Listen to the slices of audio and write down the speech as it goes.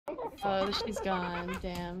Oh, she's gone.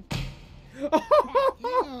 Damn. Damn.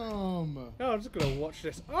 Oh, I'm just gonna watch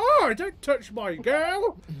this. Oh, don't touch my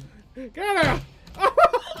girl! Get her!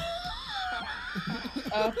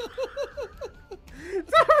 Oh.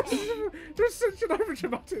 There's such an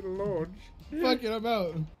overdramatic launch. Fuck it, I'm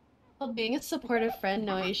out. Well, being a supportive friend,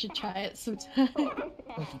 no, you should try it sometime. Fuck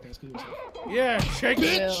you guys, kill yourself. Yeah, check I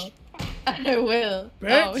it. will. I will.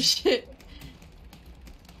 Bitch. Oh shit.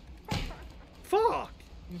 You Fuck!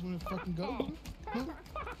 guys wanna fucking go? Huh?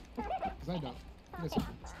 Cause I don't. You guys are-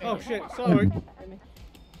 Oh shit, sorry. Grab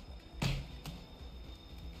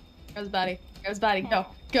his body. Grab his body. Go.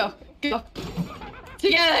 Go. Go.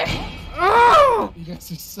 Together! Oh! You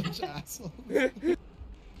guys are such assholes.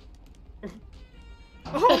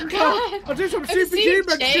 Oh god! I'm doing some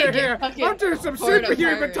superhuman shit here! I'm doing some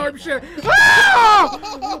superhuman type shit!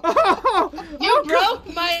 Oh! You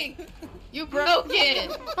broke my... You broke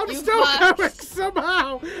it! I'm You still fucked. going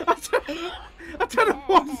somehow! I don't know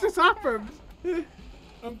what's just happened!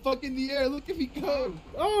 I'm fucking the air, look at me go!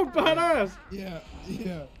 Oh, badass! Yeah,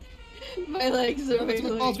 yeah. My legs are Grab it to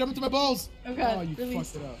my balls, grab it to my balls! Oh god, Oh, you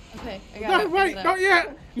release. fucked it up. Okay, I got No, it. wait, not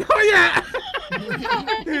yet! Not yet!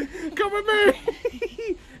 Come with me!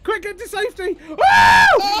 Quick, get to safety! Oh!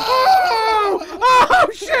 Oh! Oh,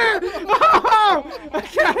 shit! Oh!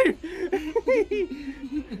 Okay!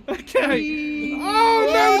 Okay! Oh,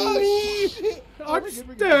 no! Shit. I'm We're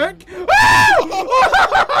stuck! good. Oh!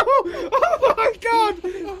 Oh my god!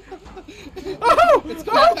 Oh! Oh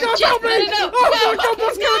god, Just help let me! it out. Oh my No, god,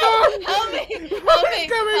 what's no, going on? Help me! Help me! What's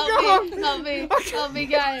going Help me! on? Help me! Help me,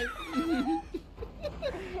 guys!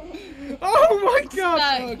 Oh my god!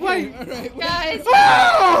 Stuck. Okay, Wait! alright, wait. Guys!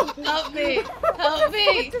 Oh! Help me! Help me!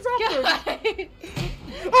 What just happened? Guys!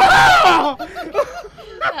 Oh!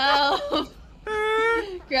 Help!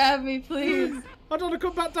 Grab me, please! I don't want to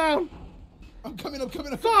come back down! I'm coming, I'm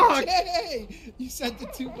coming, I'm Fuck! coming. Hey! You sent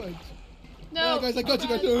it too much. No! Yeah, guys, I got you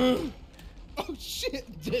guys. Oh shit!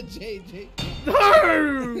 J.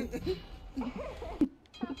 No!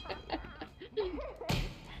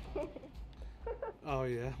 Oh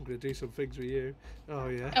yeah, I'm gonna do some things with you. Oh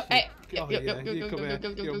yeah. Oh, hey. Oh yeah, you come here.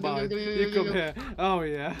 You're mine. You come here. Oh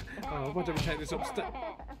yeah. Oh, why don't we take this upstairs?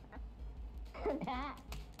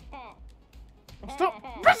 Stop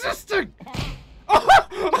resisting!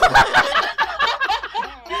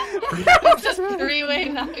 Just three-way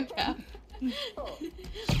knockout.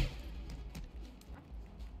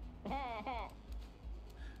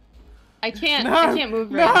 I can't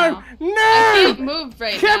move right now. No! I can't move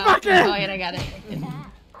right Get now. back in! Oh wait, I got it.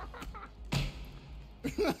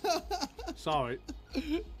 Sorry.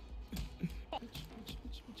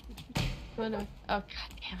 Oh no. Oh god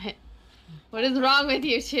damn it. What is wrong with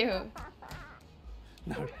you two?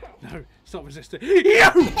 No, no, stop resisting. You!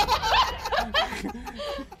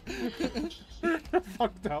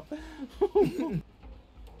 Fucked up.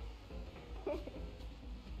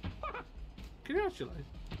 Can you actually?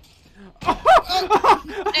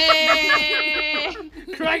 Hey!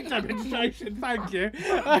 Great demonstration, thank you.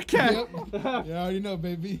 Okay. Yep. Yeah, I already know,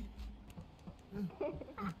 baby.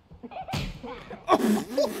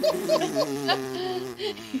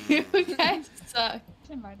 You guys suck.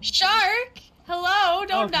 Shark! Hello!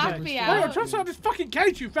 Don't knock me Wait, out. I'm trying to out this fucking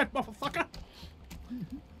cage, you fat motherfucker!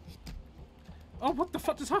 Oh, what the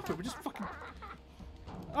fuck just happened? We just fucking...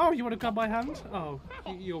 Oh, you want to grab my hand? Oh,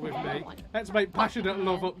 you're with me. Let's make passionate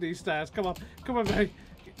love up these stairs. Come on, come with me.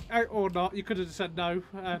 Or not, you could have said no.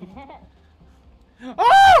 Oh!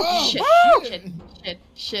 Oh, Shit, Oh!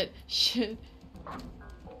 shit.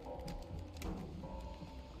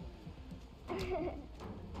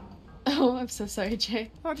 Oh, I'm so sorry, Jay.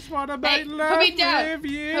 I just want to Hey, make put love me down. with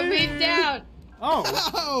you. Put me down. Oh.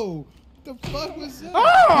 Ow! The fuck was that?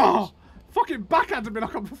 Oh! Fucking backhanded me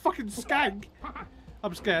like I'm a fucking skank.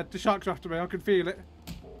 I'm scared. The sharks are after me. I can feel it.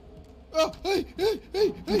 Oh, hey!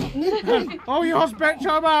 Oh, you hot bitch,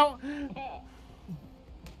 I'm out.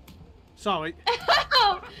 Sorry.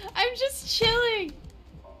 Ow! I'm just chilling.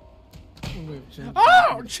 Oh, wait, chill.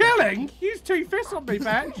 Oh, chilling? Use two fists on me,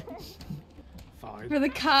 bitch. Fine. For the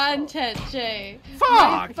content, Jay. Fuck!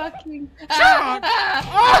 My fucking Shark!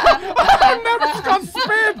 Oh! I've never just got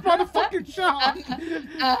speared by the fucking shark!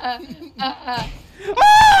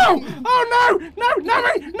 Oh! Oh no! No! No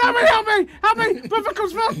me! No me! Help me! Help me! Brother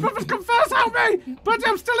comes first! Brothers come first! Help me! Buddy,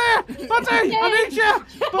 I'm still here! Buddy! I need you!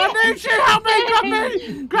 I need you! Help me! Grab me!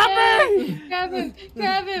 Grab me! Grab him!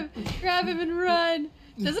 Grab him! Grab him and run!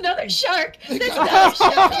 There's another shark! There's Oh, another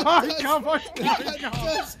shark! Oh my god! My God, god!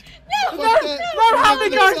 just- No! No! No! Help me,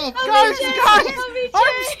 guys! Guys! Guys!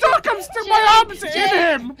 I'm stuck! I'm stuck! My arms are in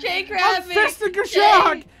him! Jay, grab I'm me! fisting a Jay.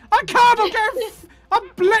 shark! I can't! I'm getting... I'm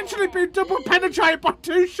literally being double penetrated by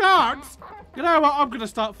 2 sharks. You know what? I'm gonna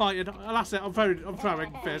start fighting. That's it. I'm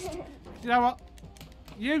throwing fist. You know what?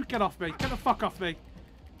 You get off me. Get the fuck off me.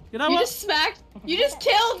 You know what? You just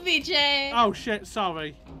killed me, Jay. Oh shit,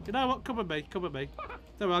 sorry. You know what? Come with me. Come with me.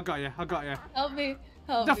 There, I got you. I got you. Help me.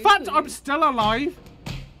 The fact I'm still alive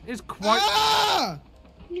is quite. Ah!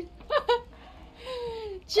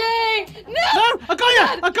 Jay! No! No! I got you!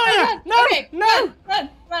 I got you! Run. No! Okay, No!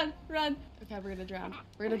 run. Okay, we're gonna drown.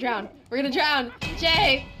 We're gonna drown.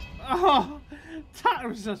 Jay! Oh, that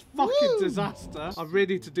was a fucking disaster. I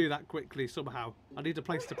really need to do that quickly somehow. I need a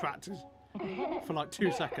place to practice for like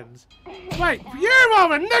 2 seconds. Wait, you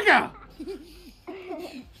are a nigger!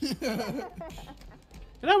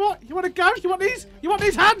 You know what? You want to go? You want these? You want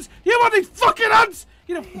these hands? You want these fucking hands?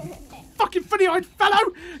 You know, fucking funny-eyed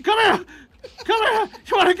fellow! Come here! Come here!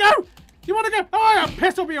 You want to go? You want to go? Oh, I'm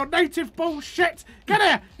pissed off with your native bullshit! Get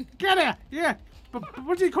here! Get here! Yeah! But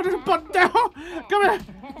what do you call it? A bundle? Come here!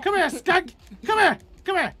 Come here, skag! Come here!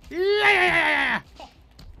 Come here! Yeah!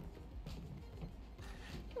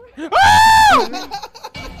 Oh!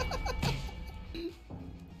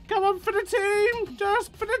 Come on for the team!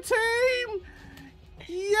 Just for the team!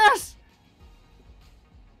 Yes!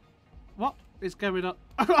 What is going on?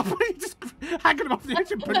 I'm just hanging him off the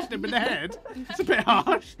edge and punching him in the head. It's a bit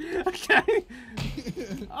harsh. Okay.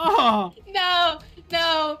 Oh. No!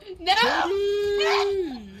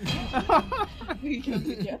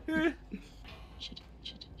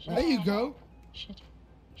 There you go.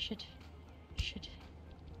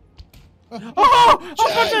 Oh,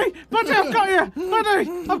 buddy, I've got you, buddy.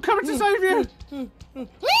 I'm coming to save you.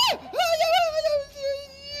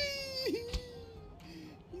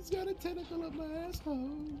 He's got a tentacle up my asshole.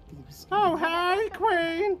 Oh, hey,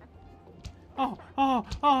 Queen.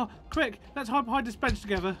 Oh, quick, let's hide this bench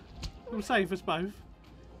together. It'll save us both.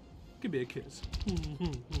 Give me a kiss.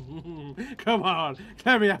 Come on,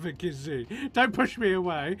 let me have a kissy. Don't push me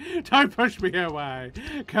away. Don't push me away.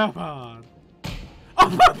 Come on.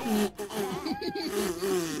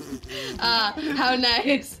 How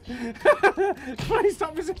nice. Please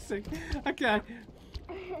stop resisting. Okay.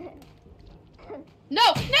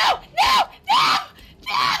 No!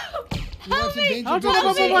 Help me! I'm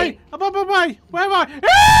on my way. I'm on my way. Where am I?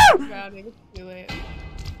 Drowning. It's too late.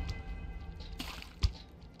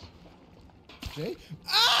 Jay?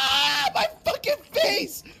 Ah! My fucking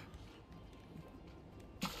face!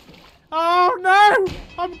 Oh no!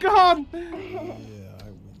 I'm gone. Yeah, I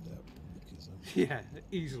win that because I'm... Yeah,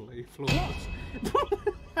 easily flawless.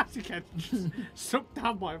 As you can, just sucked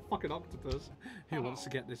down by a fucking octopus. Who wants to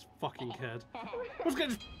get this fucking head? Let's get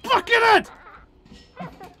this fucking head!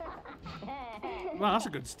 Well, that's a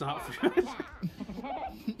good start for you.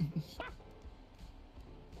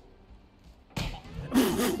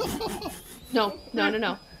 No.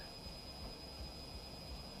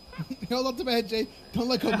 Hold on to my head, Jay. Don't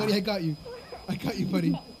let go, buddy. I got you. I got you,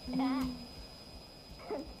 buddy.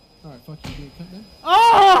 Alright, fuck you. Get cut then.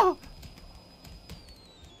 Oh!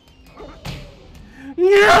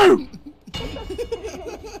 You!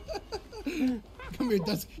 Come here,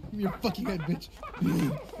 Dusk. Give me your fucking head, bitch.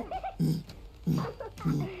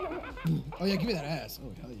 Oh yeah, give me that ass.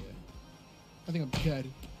 Oh hell yeah. I think I'm dead.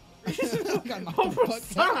 I got knocked the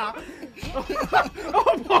fuck out.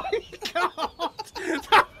 Oh my god!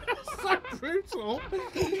 That was so brutal!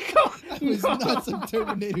 That was not some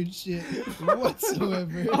Terminator shit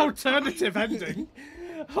whatsoever. Alternative ending.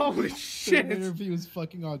 Holy shit! Terminator if he was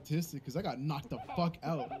fucking autistic, because I got knocked the fuck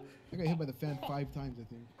out. I got hit by the fan 5 times, I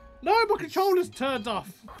think. No, my controller's turned off.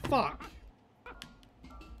 Fuck.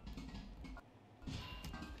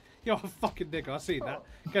 You're a fucking nigger, I seen that.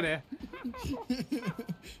 Get here.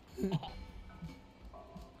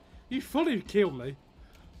 You fully killed me.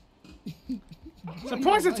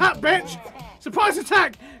 Surprise attack, bitch! Surprise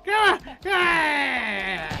attack! Go on!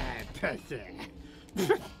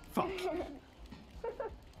 Fuck.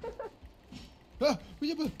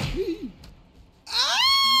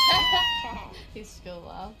 He's still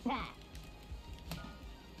low.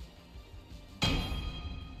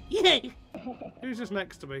 Yay! Who's this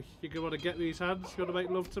next to me? You want to get these hands? You want to make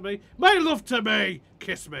love to me? Make love to me!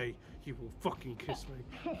 Kiss me! You will fucking kiss me.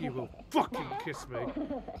 You will fucking kiss me.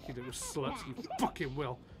 You little sluts, you fucking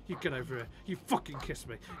will. You get over here. You fucking kiss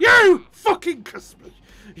me. You fucking kiss me!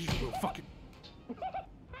 You will fucking...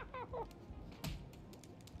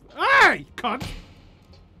 Hey, cunt!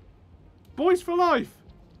 Boys for life!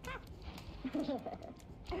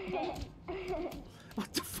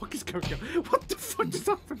 What the fuck is going on? What the fuck just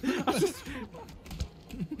happened? I just...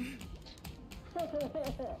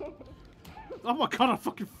 Oh my god, I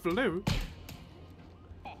fucking flew.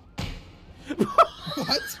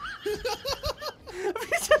 What?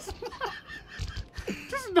 He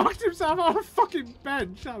just knocked himself on a fucking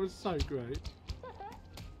bench. That was so great.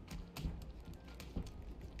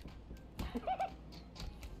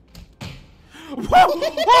 Whoa!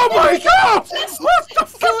 Oh my god! What the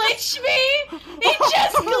fuck? Glitched me! He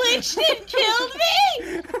just glitched and killed me!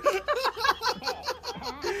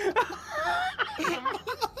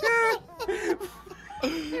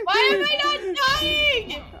 Why am I not dying?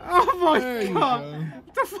 Oh my There you god! go.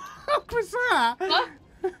 What the fuck was that? What?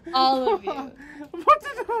 All of you. What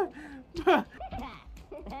did I...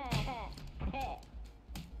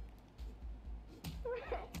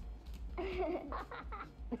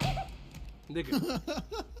 Nigga.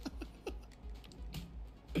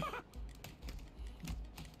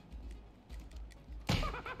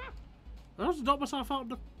 I just knocked myself out.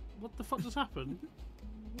 What the fuck just happened?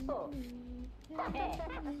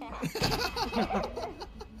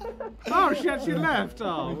 Oh, she actually left.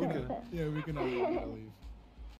 Oh, okay. Yeah, we can all leave.